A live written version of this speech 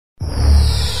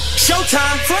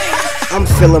showtime. I'm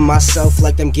feeling myself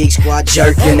like them Geek Squad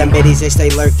jerking. Them biddies, they stay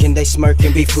lurking, they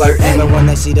smirking, be flirting. But when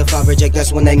they see the fire project,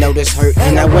 that's when they know this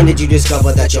hurting. Now when did you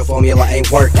discover that your formula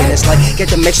ain't working? It's like, get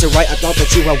the mixture right, I thought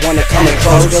that you would wanna come and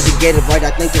close. Still to get it right,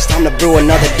 I think it's time to brew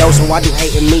another dose. And why you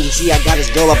hating me? See, I got this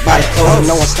girl up by the clothes.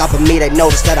 No one stopping me, they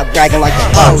notice that I'm bragging like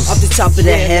a boss. Off the top of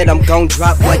the head, I'm gon'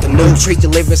 drop like a noob. Treat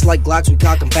deliverance like Glocks, we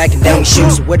cock 'em back and then we shoot.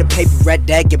 So where the paper red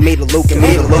dad, give me the loot, give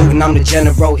me the loot. And I'm the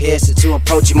general here, so to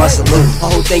approach you must salute.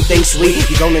 A whole thing sweet,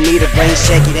 you gonna need a brain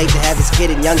check. You'd hate to have this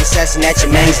kid and young assassin at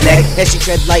your man's neck. As you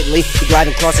tread lightly, you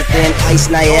gliding across a thin ice.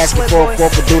 Now you asking for a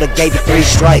fourth, but dude, I gave you 3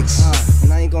 strikes.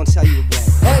 And I ain't gonna tell you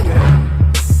again.